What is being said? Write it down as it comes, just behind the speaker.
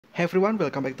Hey everyone,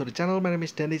 welcome back to the channel. My name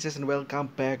is Dennis and welcome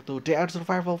back to the Art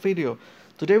Survival video.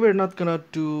 Today we're not gonna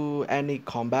do any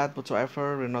combat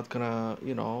whatsoever. We're not gonna,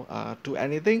 do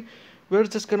anything. We're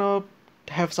just gonna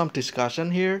have some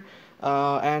discussion here.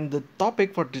 And the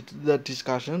topic for the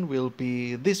discussion will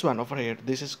be this one over here.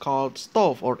 This is called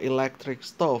stove or electric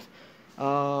stove.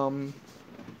 Um,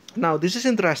 Now this is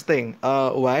interesting.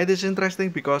 Why this is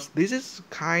interesting? Because this is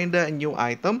kinda a new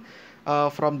item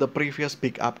from the previous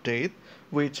big update,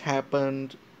 which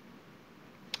happened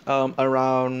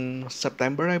around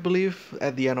September, I believe,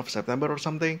 at the end of September or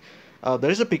something. There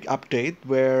is a big update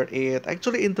where it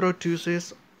actually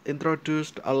introduced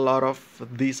a lot of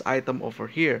these item over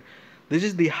here. This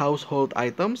is the household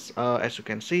items. As you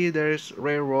can see, there's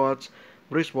rare watch,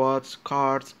 wristwatch,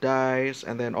 cards, dice,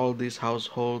 and then all these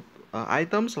household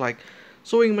items like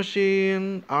sewing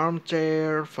machine,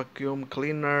 armchair, vacuum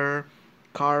cleaner,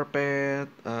 carpet,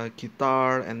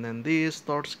 guitar, and then this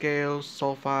torch scale,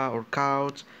 sofa or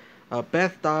couch, a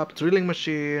bathtub, drilling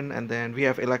machine, and then we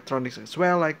have electronics as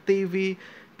well like TV,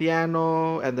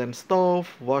 piano, and then stove,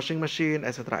 washing machine,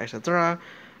 etc., etc.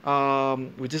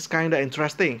 Which is kind of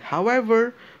interesting.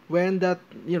 However, when that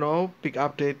big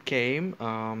update came,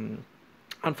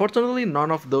 unfortunately,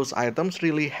 none of those items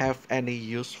really have any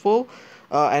use.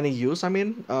 I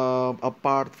mean,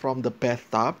 apart from the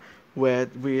bathtub,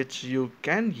 which you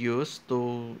can use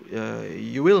to,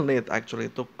 you will need actually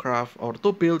to craft or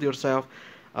to build yourself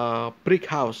a brick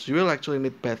house. You will actually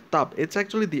need bathtub. It's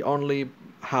actually the only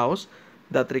house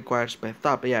that requires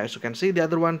bathtub. Yeah, as you can see, the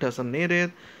other one doesn't need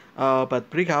it. But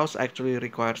brick house actually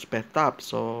requires bathtub.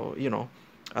 So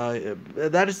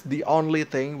that is the only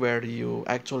thing where you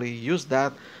actually use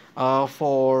that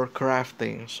for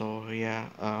crafting. So yeah.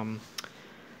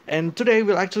 And today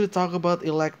we'll actually talk about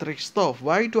electric stove.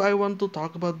 Why do I want to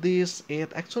talk about this?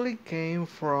 It actually came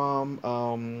from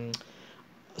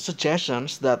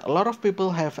suggestions that a lot of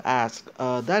people have asked.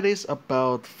 That is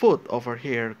about food over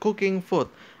here, cooking food.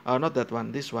 Not that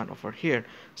one, this one over here.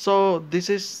 So this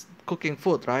is cooking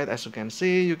food, right? As you can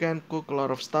see, you can cook a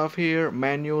lot of stuff here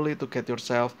manually to get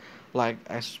yourself, like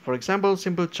as for example,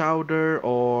 simple chowder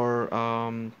or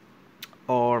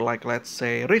like let's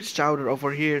say rich chowder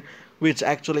over here, which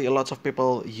actually a lot of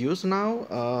people use now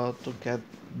to get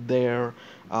their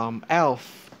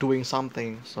elf doing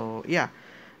something. So yeah.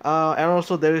 And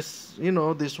also there is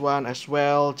this one as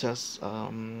well, just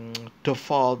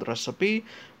default recipe,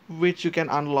 which you can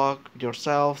unlock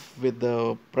yourself with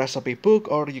the recipe book,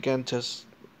 or you can just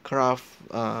craft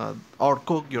or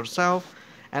cook yourself,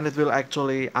 and it will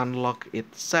actually unlock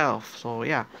itself. So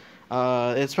yeah,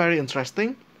 it's very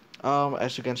interesting,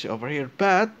 as you can see over here.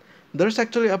 But there's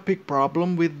actually a big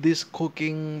problem with this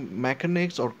cooking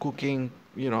mechanics or cooking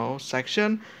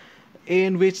section,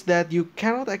 in which that you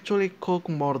cannot actually cook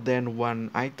more than one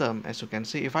item. As you can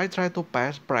see, if I try to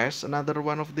press another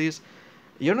one of these,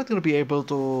 you're not going to be able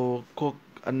to cook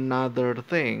another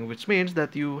thing, which means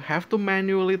that you have to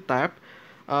manually tap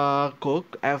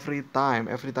cook every time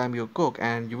you cook,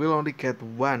 and you will only get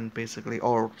one basically,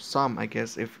 or some, I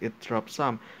guess, if it drops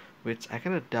some, which I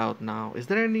kind of doubt now. Is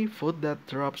there any food that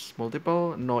drops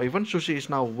multiple? No, even sushi is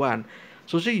now one.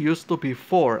 Sushi used to be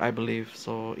four, I believe.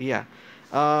 So yeah.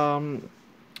 um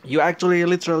you actually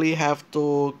literally have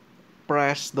to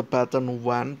press the button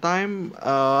one time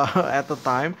at a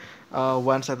time,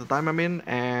 once at a time, I mean.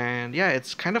 And yeah,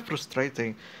 it's kind of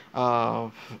frustrating.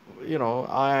 And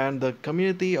the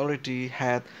community already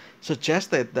had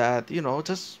suggested that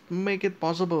just make it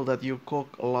possible that you cook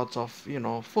lots of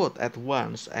food at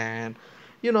once. And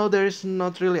there is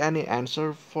not really any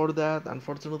answer for that,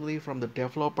 unfortunately, from the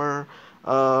developer.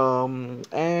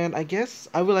 And I guess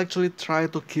I will actually try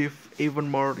to give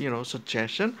even more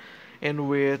suggestion, in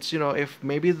which if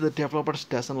maybe the developers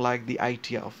doesn't like the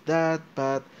idea of that.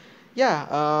 But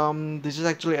yeah, this is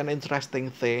actually an interesting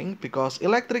thing, because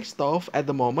electric stove at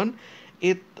the moment,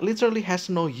 it literally has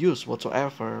no use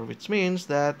whatsoever, which means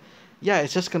that yeah,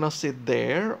 it's just gonna sit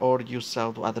there, or you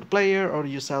sell to other player, or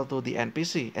you sell to the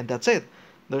NPC, and that's it.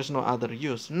 There's no other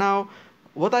use. Now,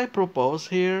 what I propose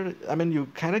here, I mean, you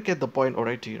kind of get the point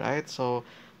already, right? So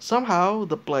somehow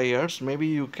the players, maybe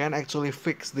you can actually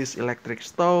fix this electric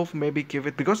stove, maybe give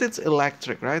it, because it's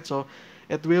electric, right? So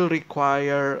it will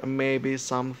require maybe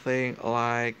something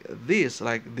like this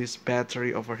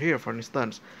battery over here, for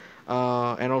instance.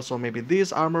 And also maybe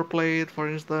this armor plate, for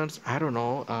instance. I don't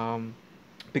know.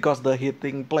 Because the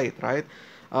heating plate, right?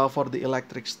 For the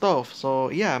electric stove. So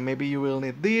yeah, maybe you will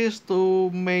need this to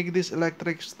make this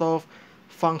electric stove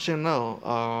functional,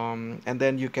 and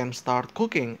then you can start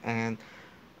cooking. And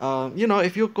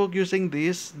If you cook using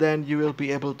this, then you will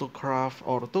be able to craft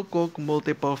or to cook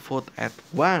multiple food at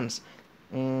once.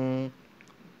 Mm,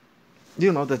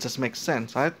 that just makes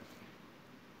sense, right?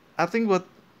 I think what,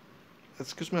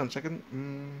 excuse me one second.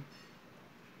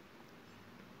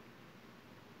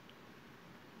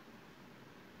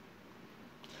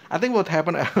 I think what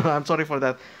happened, I'm sorry for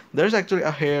that. There's actually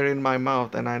a hair in my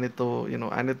mouth, and I need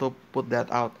to put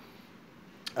that out.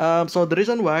 So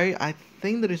I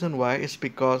think the reason why is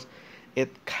because it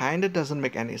kind of doesn't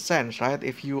make any sense, right?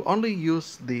 If you only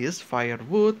use this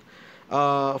firewood,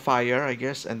 fire, I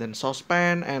guess, and then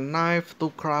saucepan and knife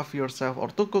to craft yourself or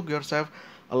to cook yourself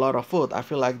a lot of food, I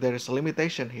feel like there is a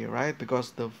limitation here, right?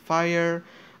 Because the fire,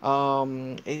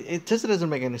 it just doesn't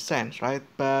make any sense, right?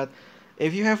 But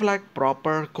if you have like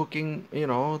proper cooking,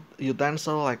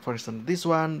 utensil, like for instance this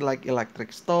one, like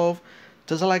electric stove,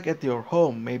 just like at your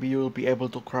home, maybe you'll be able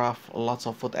to craft lots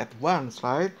of food at once,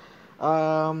 right?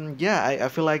 Yeah, I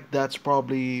feel like that's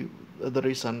probably the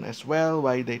reason as well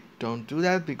why they don't do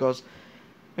that, because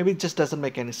maybe it just doesn't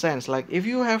make any sense. Like if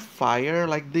you have fire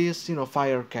like this,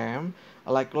 fire camp,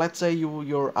 like let's say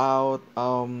you're out,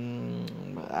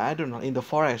 I don't know, in the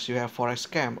forest, you have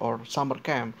forest camp or summer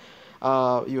camp,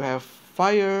 you have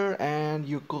fire and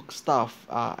you cook stuff.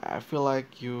 I feel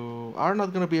like you are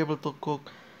not gonna be able to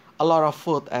cook a lot of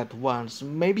food at once.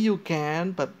 Maybe you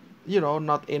can, but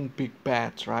not in big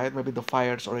batch, right? Maybe the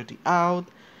fire's already out,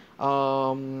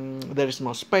 there is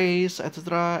no space,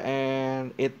 etc.,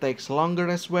 and it takes longer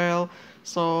as well.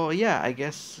 So yeah, I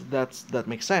guess that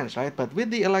makes sense, right? But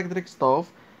with the electric stove,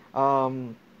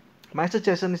 um, my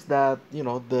suggestion is that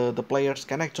the players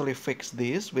can actually fix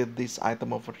this with this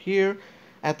item over here,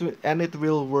 and it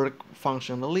will work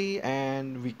functionally,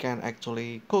 and we can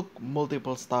actually cook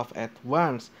multiple stuff at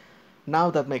once.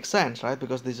 Now that makes sense, right?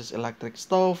 Because this is electric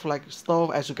stove. Like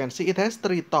stove, as you can see, it has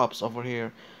three tops over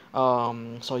here,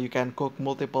 so you can cook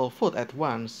multiple food at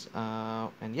once.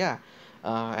 And yeah,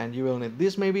 and you will need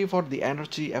this maybe for the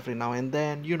energy every now and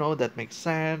then. That makes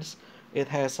sense. It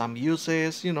has some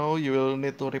uses. You will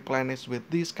need to replenish with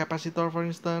this capacitor, for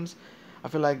instance. I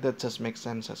feel like that just makes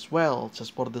sense as well,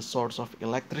 just for the source of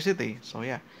electricity. So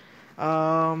yeah,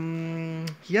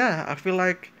 yeah, I feel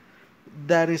like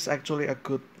that is actually a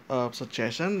good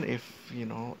suggestion. If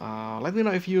let me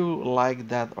know if you like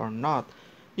that or not.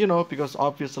 Because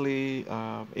obviously,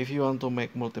 if you want to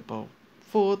make multiple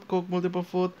cook multiple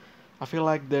food, I feel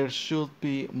like there should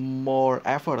be more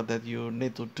effort that you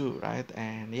need to do, right?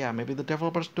 And yeah, maybe the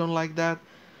developers don't like that.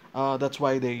 That's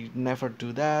why they never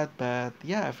do that. But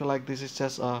yeah, I feel like this is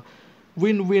just a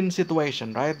win-win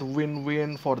situation, right?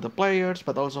 Win-win for the players,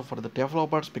 but also for the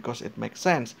developers, because it makes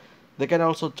sense. They can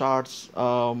also charge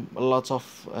lots of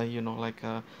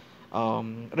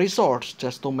resource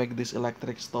just to make this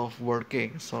electric stuff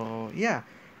working. So yeah,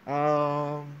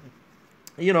 um,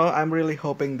 I'm really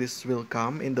hoping this will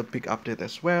come in the big update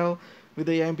as well with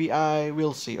the MBI.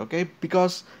 We'll see, okay?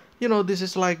 Because this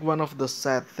is like one of the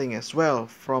sad thing as well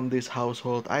from these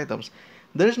household items.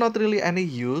 There is not really any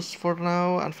use for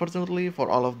now, unfortunately, for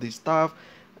all of this stuff.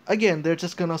 Again, they're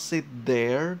just gonna sit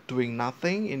there doing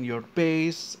nothing in your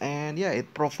base, and yeah,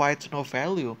 it provides no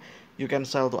value. You can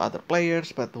sell to other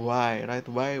players, but why, right?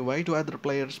 Why do other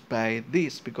players buy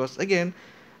this? Because again,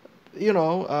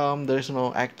 there is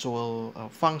no actual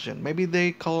function. Maybe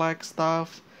they collect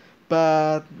stuff,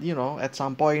 but at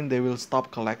some point they will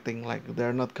stop collecting. Like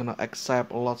they're not gonna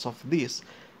accept lots of these.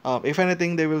 If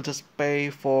anything, they will just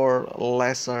pay for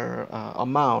lesser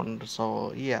amount.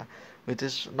 So yeah, which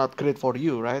is not great for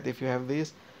you, right? If you have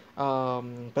this,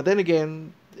 but then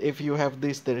again, if you have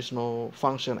this, there is no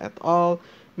function at all.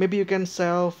 Maybe you can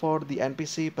sell for the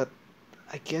NPC, but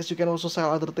I guess you can also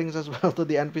sell other things as well to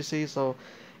the NPC. So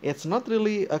it's not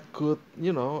really a good,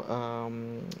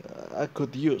 a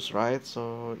good use, right?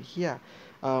 So yeah,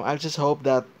 I just hope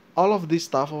that all of this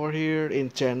stuff over here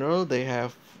in general, they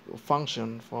have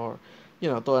function for,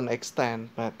 to an extent.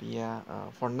 But yeah,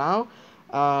 for now,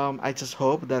 I just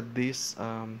hope that this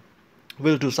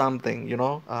will do something.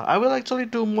 I will actually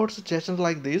do more suggestions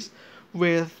like this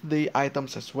with the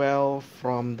items as well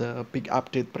from the big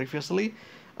update previously,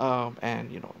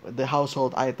 and the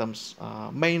household items,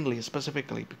 mainly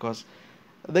specifically, because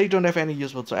they don't have any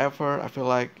use whatsoever. I feel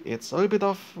like it's a little bit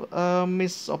of a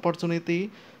missed opportunity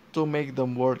to make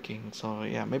them working. So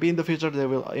yeah, maybe in the future they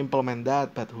will implement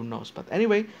that, but who knows. But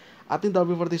anyway, I think that'll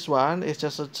be for this one. It's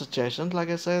just a suggestion, like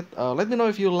I said. Let me know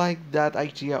if you like that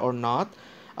idea or not.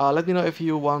 Let me know if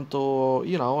you want to,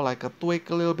 like a tweak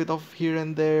a little bit of here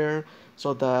and there,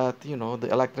 so that the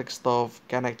electric stove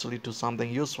can actually do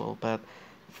something useful. But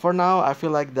for now, I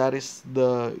feel like that is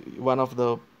the one of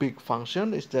the big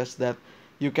function. It's just that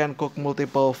you can cook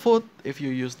multiple food if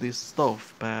you use this stove.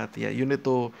 But yeah, you need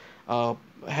to uh,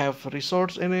 have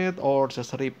resource in it or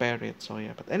just repair it. So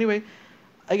yeah, but anyway,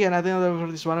 again, I think that's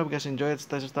for this one. I hope you guys enjoyed.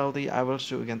 Stay healthy. I will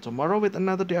see you again tomorrow with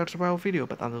another DR survival video.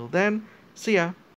 But until then, see ya.